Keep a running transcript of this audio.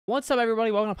What's up,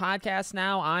 everybody? Welcome to Podcast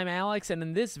Now. I'm Alex, and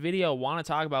in this video, I want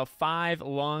to talk about 5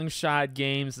 long shot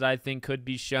games that I think could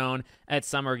be shown at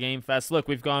Summer Game Fest. Look,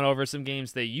 we've gone over some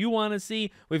games that you want to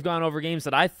see. We've gone over games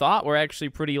that I thought were actually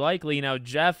pretty likely. Now,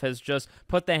 Jeff has just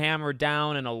put the hammer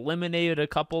down and eliminated a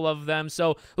couple of them.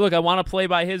 So, look, I want to play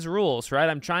by his rules, right?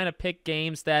 I'm trying to pick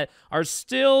games that are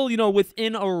still,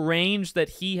 within a range that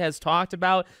he has talked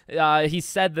about. He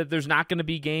said that there's not going to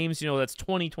be games, that's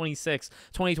 2026,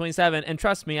 2027, and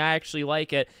trust me, I actually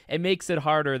like it. It makes it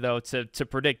harder, though, to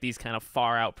predict these kind of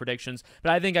far-out predictions,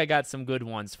 but I think I got some good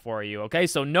ones for you, okay?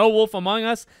 So no Wolf Among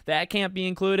Us, that can't be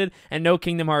included, and no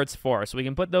Kingdom Hearts 4, so we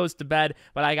can put those to bed,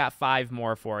 but I got 5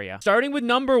 more for you. Starting with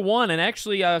number 1, and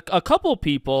actually a couple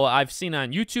people I've seen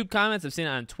on YouTube comments, I've seen it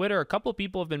on Twitter, a couple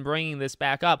people have been bringing this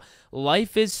back up.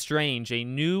 Life is Strange, a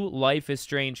new Life is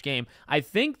Strange game. I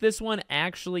think this one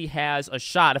actually has a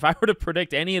shot. If I were to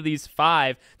predict any of these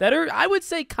 5 that are, I would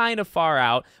say, kind of far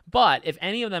out, but if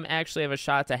any of them actually have a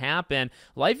shot to happen,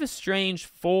 Life is Strange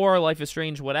 4, Life is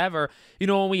Strange whatever,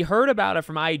 when we heard about it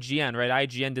from IGN, right?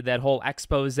 IGN did that whole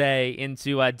expose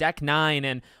into Deck 9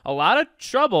 and a lot of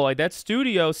trouble. Like, that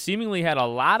studio seemingly had a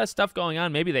lot of stuff going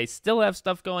on. Maybe they still have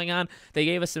stuff going on. They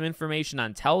gave us some information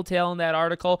on Telltale in that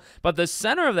article, but the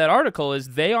center of that article is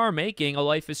they are making a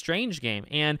Life is Strange game.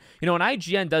 And, when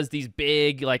IGN does these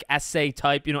big, like, essay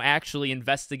type, actually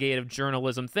investigative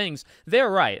journalism things, they're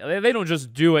right. They don't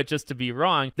just do it just to be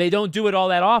wrong. They don't do it all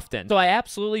that often. So I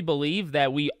absolutely believe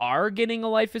that we are getting a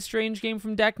Life is Strange game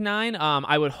from Deck 9.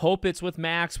 I would hope it's with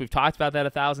Max. We've talked about that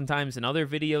 1,000 times in other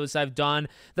videos I've done.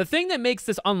 The thing that makes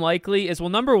this unlikely is, well,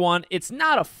 number one, it's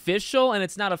not official and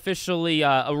it's not officially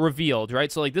revealed,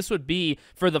 right? So, like, this would be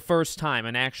for the first time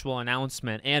an actual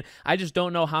announcement, and I just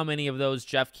don't know how many of those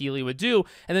Jeff Keighley would do.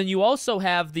 And then you also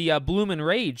have the Bloom and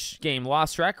Rage game,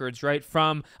 Lost Records, right,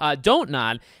 from Don't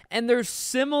Nod, and they're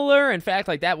similar. In fact,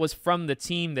 like, that was from the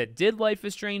team that did Life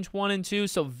is Strange 1 and 2,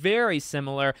 so very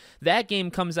similar. That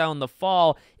game comes out in the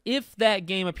fall. If that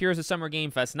game appears at Summer Game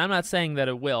Fest, and I'm not saying that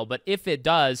it will, but if it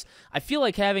does, I feel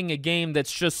like having a game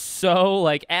that's just so,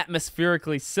 like,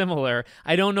 atmospherically similar,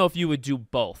 I don't know if you would do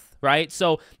both. Right?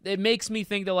 So it makes me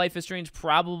think that Life is Strange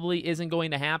probably isn't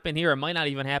going to happen here. It might not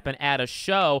even happen at a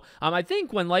show. I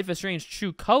think when Life is Strange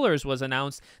True Colors was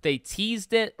announced, they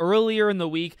teased it earlier in the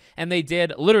week, and they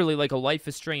did literally like a Life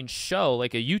is Strange show,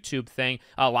 like a YouTube thing,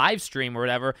 a live stream or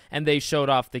whatever, and they showed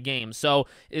off the game. So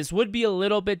this would be a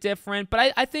little bit different,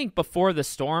 but I think Before the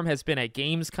Storm has been at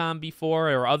Gamescom before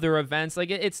or other events.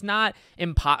 Like, it's not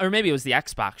impossible, or maybe it was the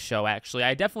Xbox show, actually.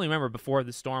 I definitely remember Before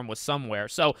the Storm was somewhere.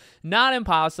 So not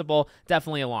impossible.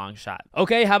 Definitely a long shot.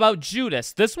 Okay, how about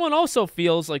Judas? This one also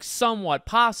feels like somewhat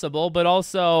possible, but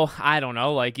also, I don't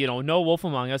know, like, no Wolf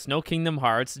Among Us, no Kingdom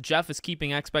Hearts. Jeff is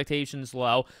keeping expectations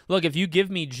low. Look, if you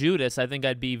give me Judas, I think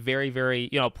I'd be very, very,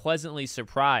 pleasantly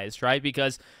surprised, right?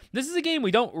 Because this is a game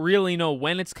we don't really know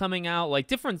when it's coming out. Like,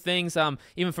 different things,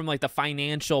 even from, like, the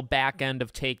financial back end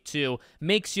of Take-Two,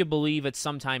 makes you believe it's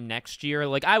sometime next year.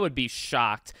 Like, I would be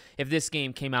shocked if this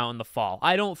game came out in the fall.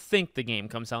 I don't think the game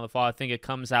comes out in the fall. I think it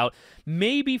comes out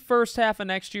maybe first half of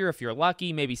next year if you're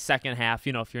lucky, maybe second half,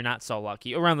 if you're not so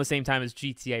lucky. Around the same time as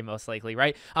GTA, most likely,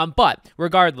 right? But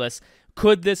regardless,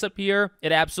 could this appear?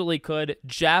 It absolutely could.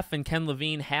 Jeff and Ken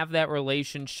Levine have that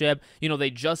relationship. They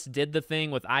just did the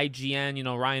thing with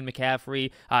IGN, Ryan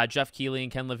McCaffrey, Jeff Keighley,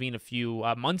 and Ken Levine a few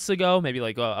months ago, maybe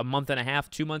like a month and a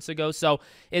half, 2 months ago. So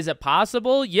is it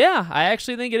possible? Yeah, I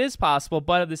actually think it is possible,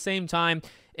 but at the same time,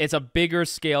 it's a bigger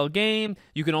scale game.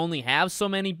 You can only have so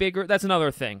many bigger. That's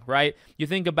another thing, right? You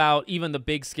think about even the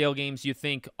big scale games you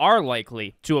think are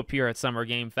likely to appear at Summer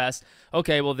Game Fest.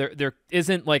 Okay, well, there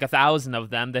isn't like 1,000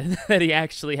 of them that he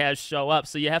actually has show up,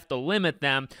 so you have to limit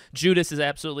them. Judas is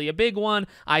absolutely a big one.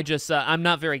 I'm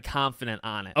not very confident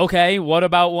on it. Okay, what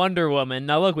about Wonder Woman?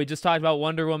 Now, look, we just talked about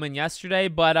Wonder Woman yesterday,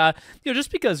 but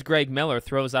just because Greg Miller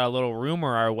throws out a little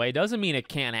rumor our way doesn't mean it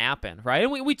can't happen, right?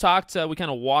 And we talked, we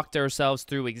kind of walked ourselves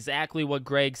through exactly what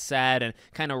Greg said and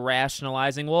kind of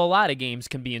rationalizing, well, a lot of games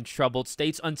can be in troubled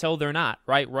states until they're not,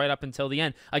 right up until the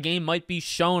end. A game might be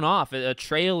shown off, a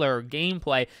trailer,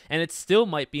 gameplay, and it still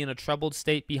might be in a troubled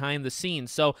state behind the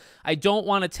scenes. So I don't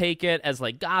want to take it as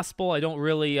like gospel. I don't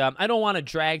want to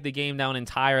drag the game down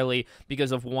entirely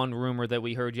because of one rumor that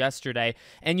we heard yesterday.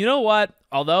 And you know what?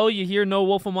 Although you hear no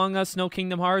Wolf Among Us, no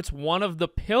Kingdom Hearts, one of the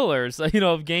pillars,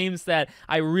 of games that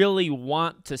I really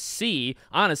want to see,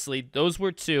 honestly, those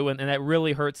were 2, and that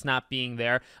really hurts not being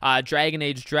there. Dragon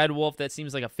Age Dreadwolf, that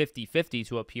seems like a 50-50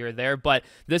 to appear there, but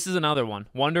this is another one.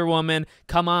 Wonder Woman,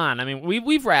 come on. I mean,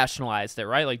 we've rationalized it,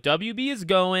 right? Like, WB is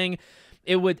going.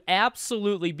 it would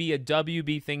absolutely be a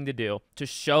WB thing to do, to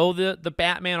show the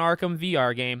Batman Arkham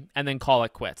VR game and then call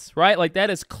it quits, right? Like, that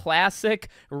is classic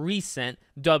recent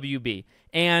WB.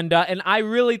 And I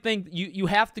really think you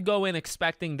have to go in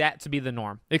expecting that to be the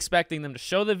norm, expecting them to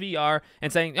show the VR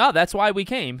and saying, oh, that's why we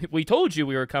came. We told you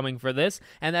we were coming for this,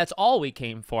 and that's all we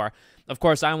came for. Of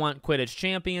course, I want Quidditch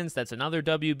Champions. That's another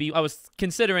WB. I was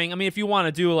considering, I mean, if you want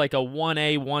to do like a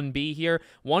 1A, 1B here,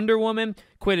 Wonder Woman,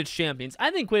 Quidditch Champions.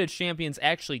 I think Quidditch Champions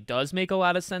actually does make a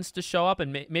lot of sense to show up,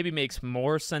 and maybe makes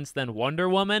more sense than Wonder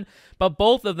Woman. But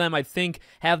both of them, I think,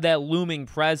 have that looming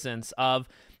presence of,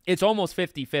 it's almost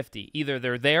 50-50. Either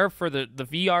they're there for the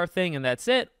VR thing and that's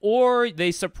it, or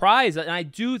they surprise. And I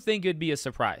do think it'd be a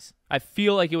surprise. I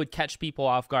feel like it would catch people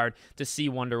off guard to see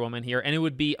Wonder Woman here, and it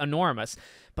would be enormous.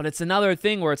 But it's another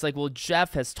thing where it's like, well,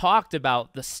 Jeff has talked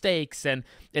about the stakes, and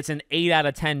it's an 8 out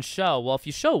of 10 show. Well, if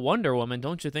you show Wonder Woman,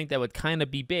 don't you think that would kind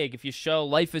of be big? If you show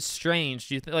Life is Strange,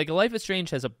 do you like Life is Strange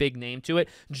has a big name to it?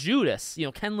 Judas,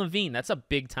 Ken Levine, that's a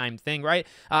big time thing, right?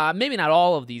 Maybe not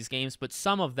all of these games, but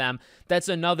some of them. That's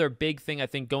another big thing I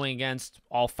think going against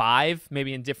all 5,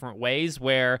 maybe in different ways,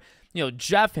 where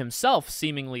Jeff himself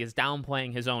seemingly is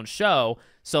downplaying his own show.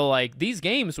 So, like, these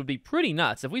games would be pretty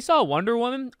nuts. If we saw Wonder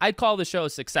Woman, I'd call the show a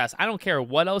success. I don't care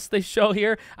what else they show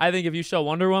here. I think if you show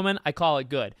Wonder Woman, I call it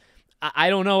good. I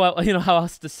don't know how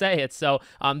else to say it. So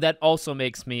that also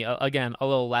makes me, again, a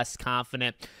little less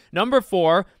confident. Number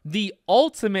 4, the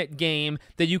ultimate game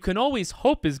that you can always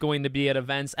hope is going to be at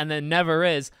events and then never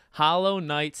is, Hollow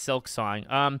Knight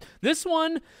Silksong. This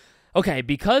one, okay,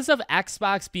 because of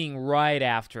Xbox being right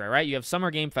after it, right? You have Summer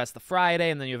Game Fest the Friday,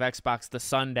 and then you have Xbox the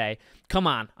Sunday. Come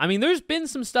on. I mean, there's been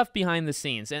some stuff behind the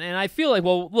scenes, and I feel like,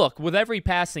 well, look, with every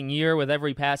passing year, with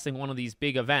every passing one of these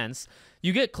big events,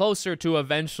 you get closer to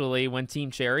eventually when Team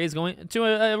Cherry is going to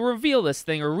reveal this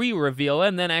thing, or re-reveal it,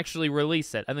 and then actually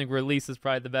release it. I think release is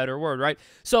probably the better word, right?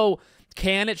 So,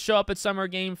 can it show up at Summer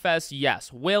Game Fest?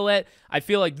 Yes. Will it? I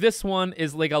feel like this one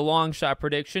is like a long shot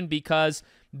prediction, because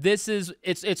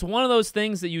it's one of those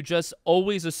things that you just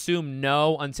always assume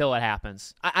no until it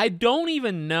happens. I don't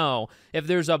even know if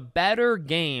there's a better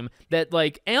game that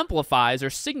like amplifies or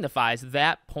signifies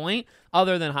that point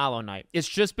other than Hollow Knight. It's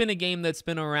just been a game that's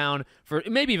been around for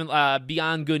maybe even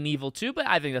Beyond Good and Evil 2, but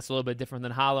I think that's a little bit different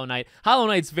than Hollow Knight. Hollow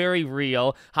Knight's very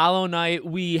real. Hollow Knight,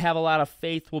 we have a lot of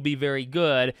faith will be very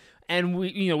good. And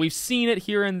we've seen it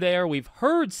here and there. We've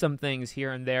heard some things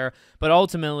here and there. But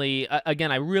ultimately,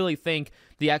 again, I really think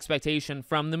the expectation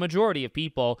from the majority of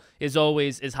people is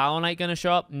always, is Hollow Knight going to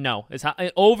show up? No.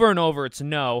 Over and over, it's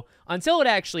no, until it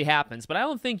actually happens. But I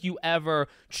don't think you ever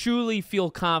truly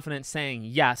feel confident saying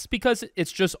yes, because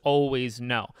it's just always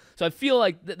no. So I feel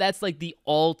like that's like the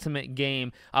ultimate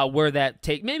game where that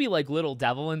maybe like Little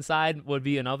Devil Inside would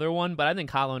be another one. But I think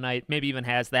Hollow Knight maybe even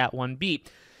has that one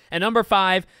beat. And number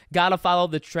 5, gotta follow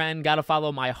the trend, gotta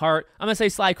follow my heart. I'm gonna say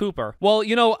Sly Cooper. Well,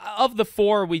 of the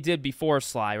 4 we did before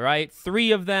Sly, right?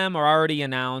 3 of them are already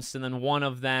announced, and then 1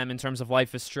 of them, in terms of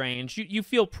Life is Strange, you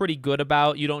feel pretty good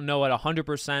about. You don't know it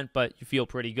 100%, but you feel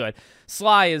pretty good.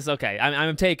 Sly is, okay,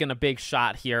 I'm taking a big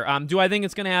shot here. Do I think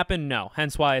it's gonna happen? No.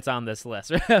 Hence why it's on this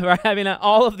list, right? I mean,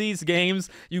 all of these games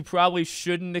you probably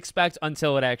shouldn't expect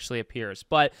until it actually appears.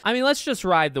 But, I mean, let's just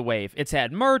ride the wave. It's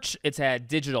had merch, it's had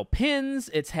digital pins,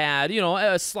 it's had,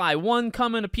 a Sly 1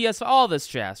 coming to PS, all this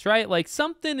jazz, right? Like,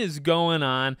 something is going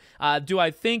on. Do I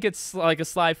think it's like a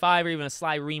Sly 5 or even a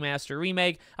Sly remaster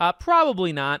remake?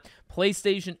 Probably not.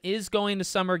 PlayStation is going to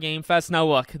Summer Game Fest. Now,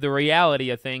 look, the reality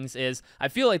of things is I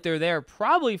feel like they're there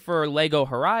probably for Lego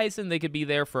Horizon. They could be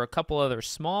there for a couple other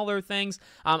smaller things.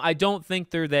 I don't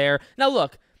think they're there. Now,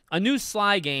 look, a new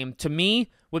Sly game, to me,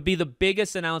 would be the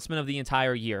biggest announcement of the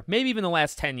entire year, maybe even the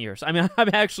last 10 years. I mean, I'm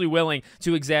actually willing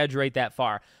to exaggerate that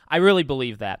far. I really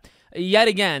believe that. Yet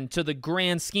again, to the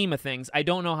grand scheme of things, I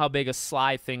don't know how big a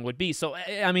Sly thing would be. So,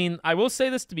 I mean, I will say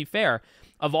this to be fair.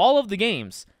 Of all of the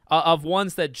games, of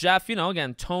ones that Jeff,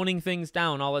 again, toning things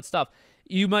down, all that stuff,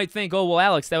 you might think, oh, well,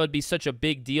 Alex, that would be such a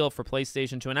big deal for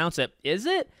PlayStation to announce it. Is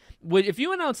it? If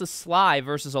you announce a Sly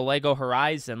versus a Lego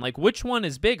Horizon, like, which one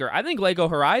is bigger? I think Lego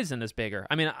Horizon is bigger.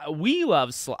 I mean, we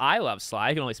love Sly. I love Sly.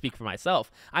 I can only speak for myself.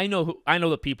 I know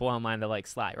the people online that like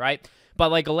Sly, right? But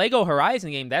like a Lego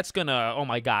Horizon game, that's gonna, oh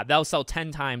my God, that'll sell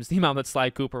 10 times the amount that Sly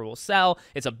Cooper will sell.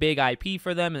 It's a big IP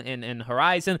for them in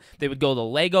Horizon. They would go the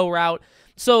Lego route.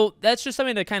 So that's just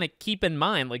something to kind of keep in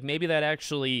mind. Like, maybe that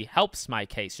actually helps my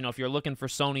case. If you're looking for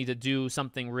Sony to do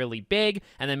something really big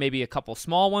and then maybe a couple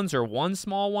small ones or one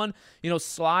small one,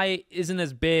 Sly isn't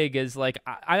as big as, like,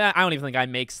 I don't even think I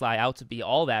make Sly out to be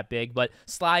all that big, but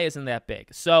Sly isn't that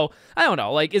big. So I don't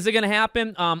know. Like, is it going to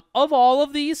happen? Of all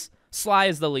of these, Sly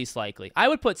is the least likely. I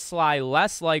would put Sly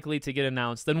less likely to get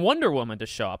announced than Wonder Woman to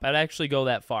show up. I'd actually go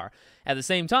that far. At the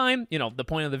same time, you know, the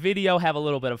point of the video, have a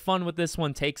little bit of fun with this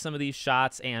one, take some of these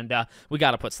shots, and we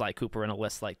got to put Sly Cooper in a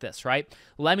list like this, right?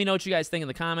 Let me know what you guys think in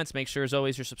the comments. Make sure, as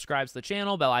always, you're subscribed to the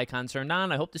channel, bell icon turned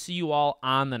on. I hope to see you all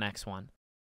on the next one.